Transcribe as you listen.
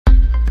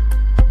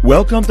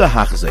Welcome to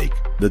Hachzik,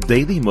 the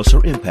Daily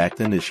Musar Impact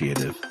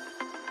Initiative.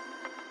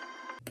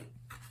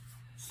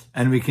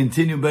 And we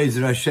continue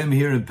Be'ezer Hashem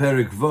here in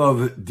Perek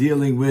Vav,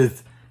 dealing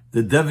with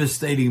the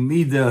devastating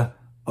midah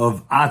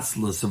of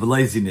atzlus, of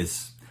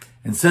laziness.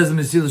 And says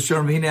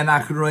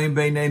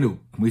Mesilas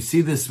we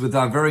see this with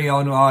our very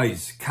own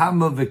eyes.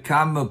 Kama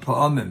v'kama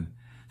pa'amim.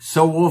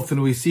 So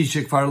often we see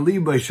shekvar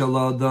liba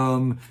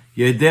shaladam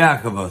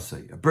yedeach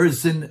avasai. A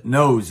person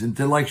knows,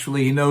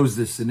 intellectually he knows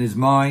this in his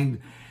mind,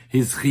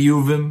 his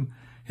chiyuvim,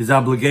 his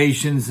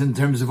obligations in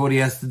terms of what he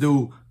has to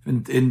do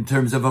in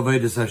terms of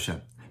avodas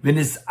Hashem.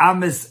 V'nis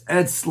ames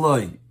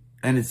etzloi,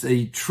 and it's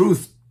a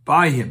truth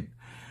by him.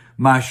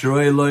 What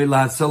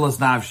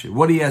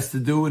he has to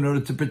do in order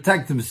to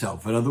protect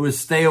himself. In other words,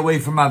 stay away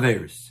from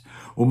Averis.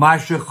 And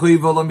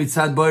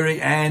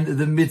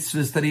the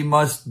mitzvahs that he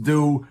must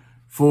do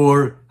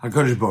for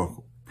HaKadosh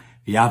Baruch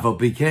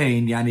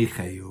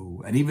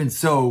Hu. And even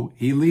so,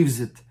 he leaves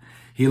it.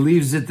 He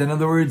leaves it. In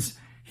other words,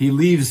 he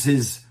leaves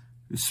his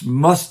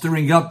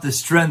mustering up the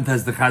strength,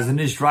 as the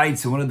Chazon Ish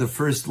writes in one of the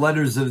first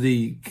letters of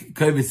the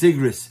Kovetz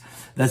Igris,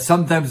 that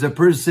sometimes a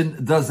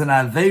person does an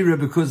Aveira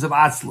because of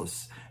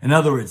Atzlus. In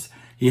other words,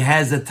 he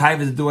has a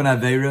taiva to do an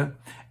Aveira,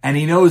 and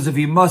he knows if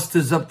he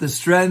musters up the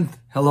strength,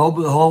 he'll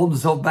hold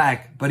himself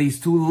back. But he's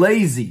too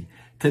lazy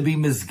to be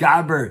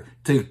misgaber,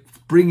 to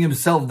bring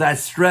himself that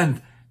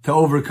strength to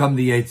overcome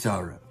the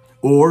Yetzirah.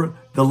 Or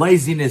the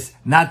laziness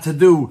not to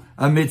do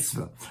a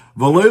mitzvah.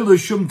 No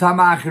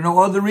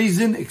other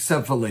reason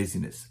except for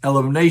laziness.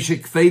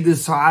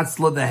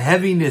 The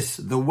heaviness,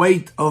 the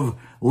weight of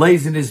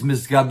laziness,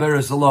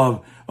 misgaberes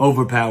alav,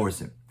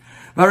 overpowers him.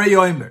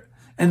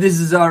 And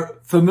this is our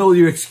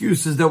familiar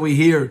excuses that we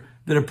hear,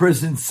 that a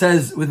person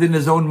says within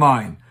his own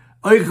mind.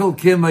 Eat a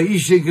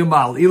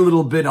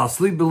little bit, I'll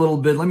sleep a little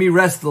bit, let me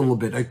rest a little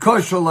bit. I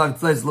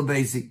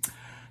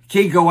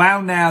can't go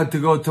out now to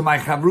go to my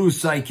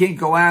chavrusa, I can't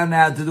go out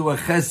now to do a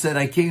chesed,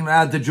 I can't go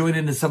out to join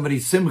into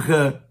somebody's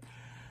simcha.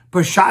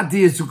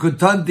 Pashati is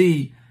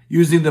ukutanti,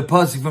 using the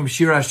pasuk from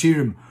Shir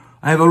Hashirim.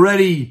 I have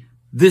already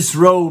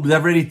disrobed,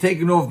 I've already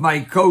taken off my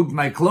coat,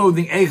 my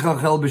clothing,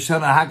 Eichachel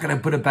b'shana, how can I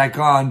put it back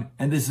on?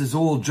 And this is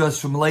all just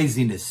from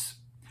laziness.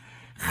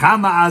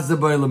 Chama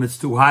azabaylam, it's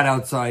too hot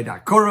outside.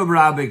 Akorav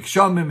rabik,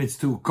 shamim, it's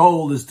too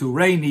cold, it's too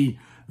rainy.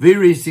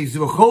 Viris,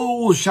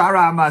 v'chol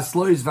shara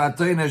maslois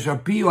v'atoyna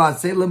shapiu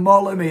aselim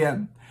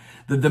molemiyem.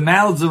 That the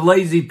mouths of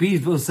lazy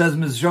people, says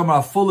Ms. Shomer,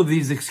 are full of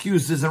these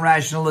excuses and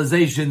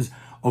rationalizations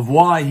of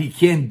why he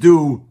can't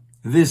do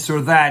this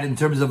or that in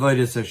terms of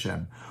avodas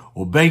Hashem.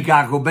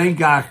 Ubenkach,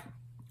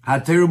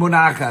 hateru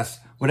munachas.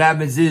 What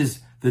happens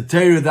is the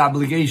Torah, the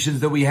obligations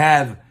that we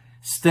have,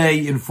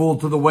 stay and fall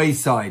to the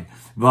wayside.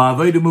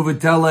 V'avodah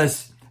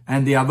muvateles,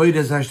 and the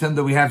avodas Hashem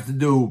that we have to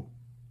do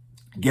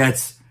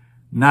gets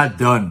not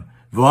done.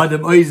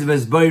 V'adam oiz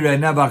v'esbeira,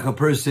 nebach, a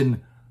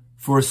person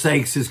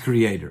forsakes his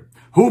Creator.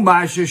 Hu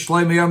ma'asher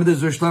shloim yom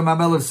Shlomo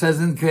HaMelech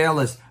says in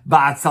Keheles,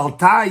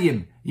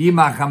 ba'atzaltayim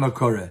yimach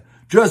ha'makora.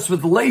 Just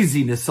with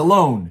laziness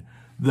alone,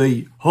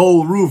 the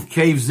whole roof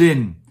caves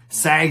in,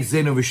 sags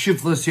in over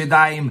shiftless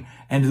yadayim,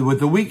 and with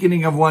the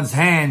weakening of one's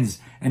hands,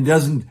 and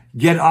doesn't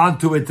get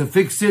onto it to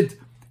fix it,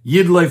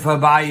 yidloi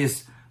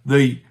fabayis,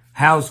 the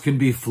house can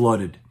be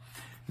flooded.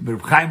 But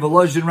Chaim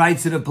Volozhin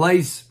writes in a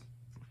place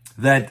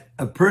that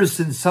a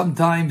person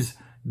sometimes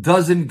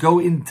doesn't go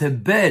into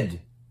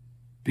bed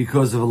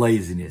because of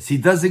laziness. He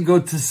doesn't go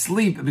to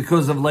sleep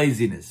because of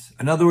laziness.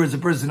 In other words, a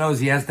person knows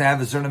he has to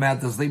have a certain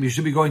amount of sleep. He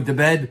should be going to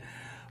bed,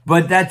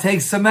 but that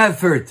takes some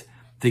effort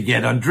to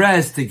get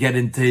undressed, to get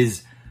into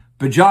his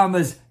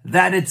pajamas.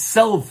 That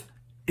itself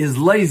is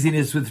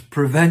laziness, which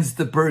prevents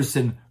the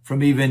person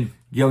from even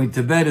going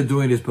to bed or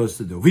doing what he's supposed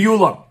to do.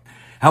 V'yulam.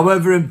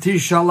 However,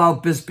 you'll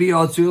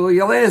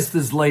ask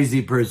this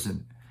lazy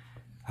person,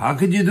 how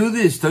could you do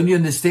this? Don't you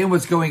understand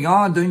what's going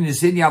on? Don't you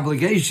understand the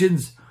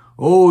obligations?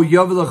 Oh,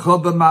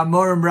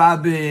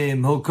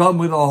 Rabim. He'll come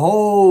with a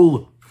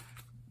whole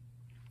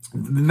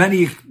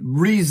many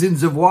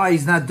reasons of why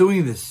he's not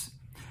doing this.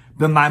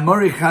 Oh,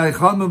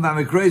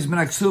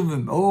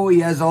 he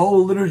has a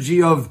whole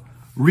liturgy of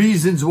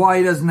reasons why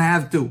he doesn't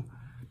have to.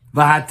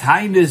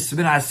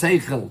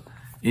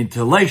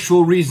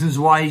 Intellectual reasons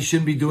why he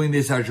shouldn't be doing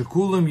this.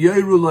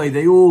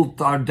 They all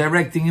are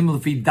directing him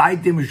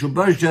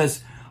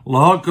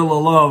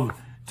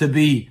to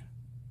be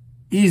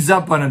ease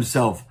up on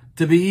himself,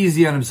 to be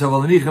easy on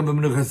himself,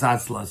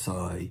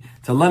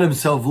 to let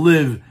himself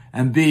live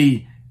and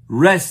be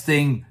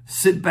resting,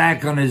 sit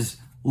back on his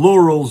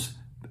laurels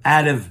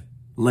out of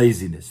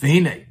laziness.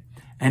 And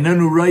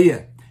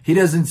he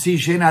doesn't see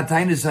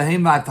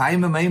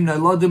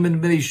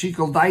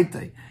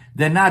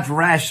they're not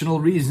rational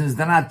reasons,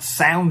 they're not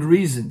sound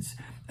reasons.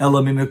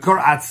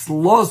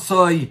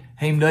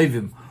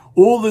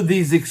 All of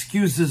these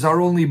excuses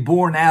are only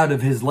born out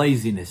of his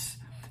laziness.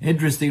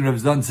 Interesting, Rav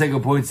Zdan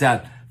Segal points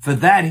out, for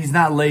that he's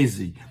not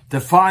lazy. To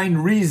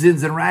find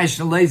reasons and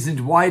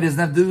rationalizations why he doesn't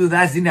have to do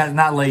that, he's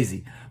not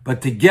lazy. But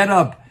to get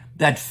up,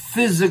 that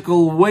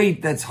physical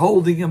weight that's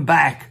holding him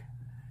back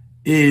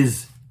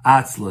is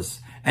atzlus.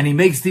 And he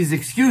makes these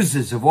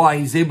excuses of why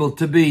he's able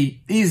to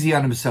be easy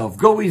on himself,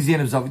 go easy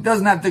on himself. He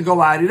doesn't have to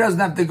go out. He doesn't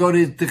have to go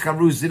to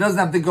Charus. He doesn't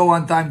have to go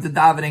on time to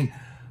davening.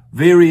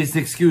 Various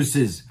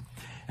excuses.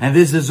 And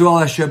this is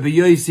all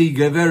Ashabiyosi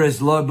Geveres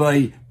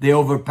Lobai. They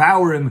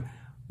overpower him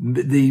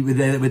with the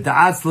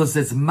Atzlas.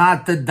 It's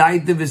Mata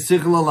Daite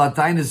V'Sichla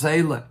Latainis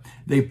Eila.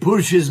 They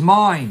push his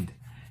mind,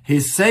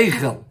 his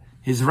Seichel,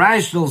 his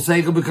rational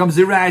Seichel becomes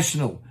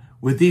irrational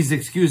with these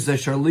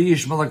excuses. And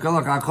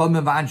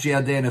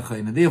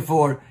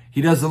therefore,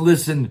 he doesn't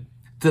listen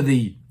to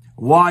the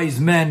wise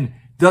men,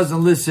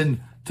 doesn't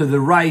listen to the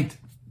right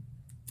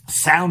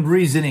sound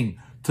reasoning,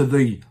 to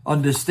the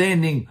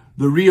understanding,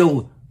 the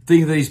real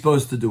thing that he's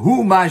supposed to do.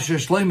 Who Masha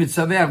Shloimit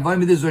Saveach,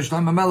 Vaimidis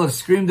Shloim Melech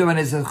screamed him and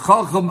he said,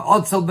 Chacham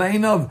Otzel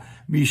Beinov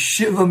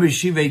Mishiva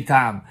Mishivei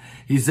Tam.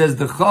 He says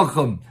the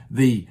Chacham,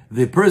 the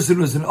person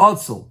who's an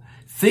Otzel,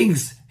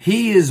 thinks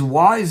he is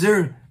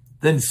wiser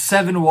than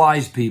 7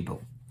 wise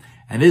people.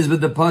 And this is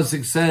what the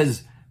pasuk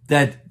says,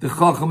 that the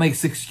Chacham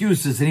makes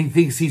excuses and he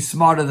thinks he's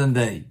smarter than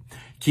they.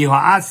 Ki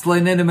ha'atzla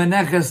inenu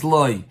meneches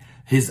loy.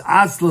 His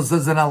atzla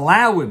doesn't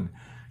allow him.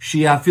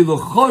 He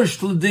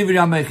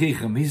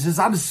says,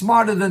 I'm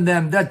smarter than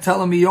them. They're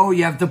telling me, oh,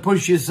 you have to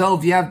push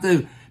yourself, you have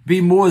to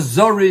be more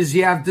zoris,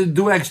 you have to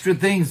do extra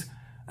things.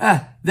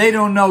 They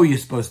don't know you're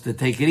supposed to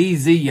take it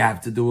easy, you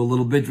have to do a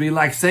little bit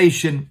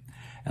relaxation.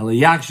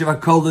 He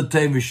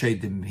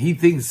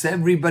thinks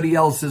everybody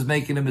else is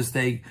making a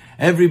mistake,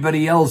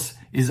 everybody else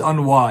is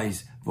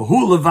unwise.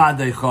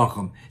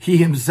 He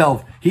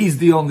himself, he's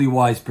the only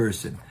wise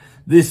person.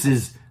 This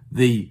is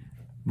the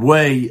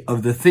way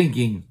of the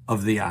thinking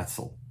of the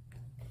Atzel.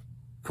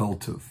 Kol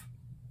Tuv.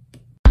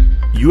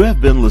 You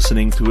have been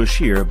listening to a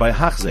shir by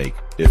Hachzeik.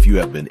 If you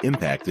have been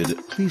impacted,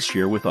 please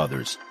share with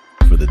others.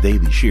 For the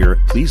daily shir,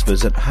 please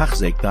visit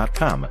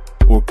Hachzeik.com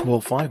or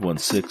call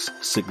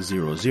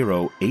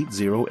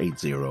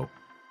 516-600-8080.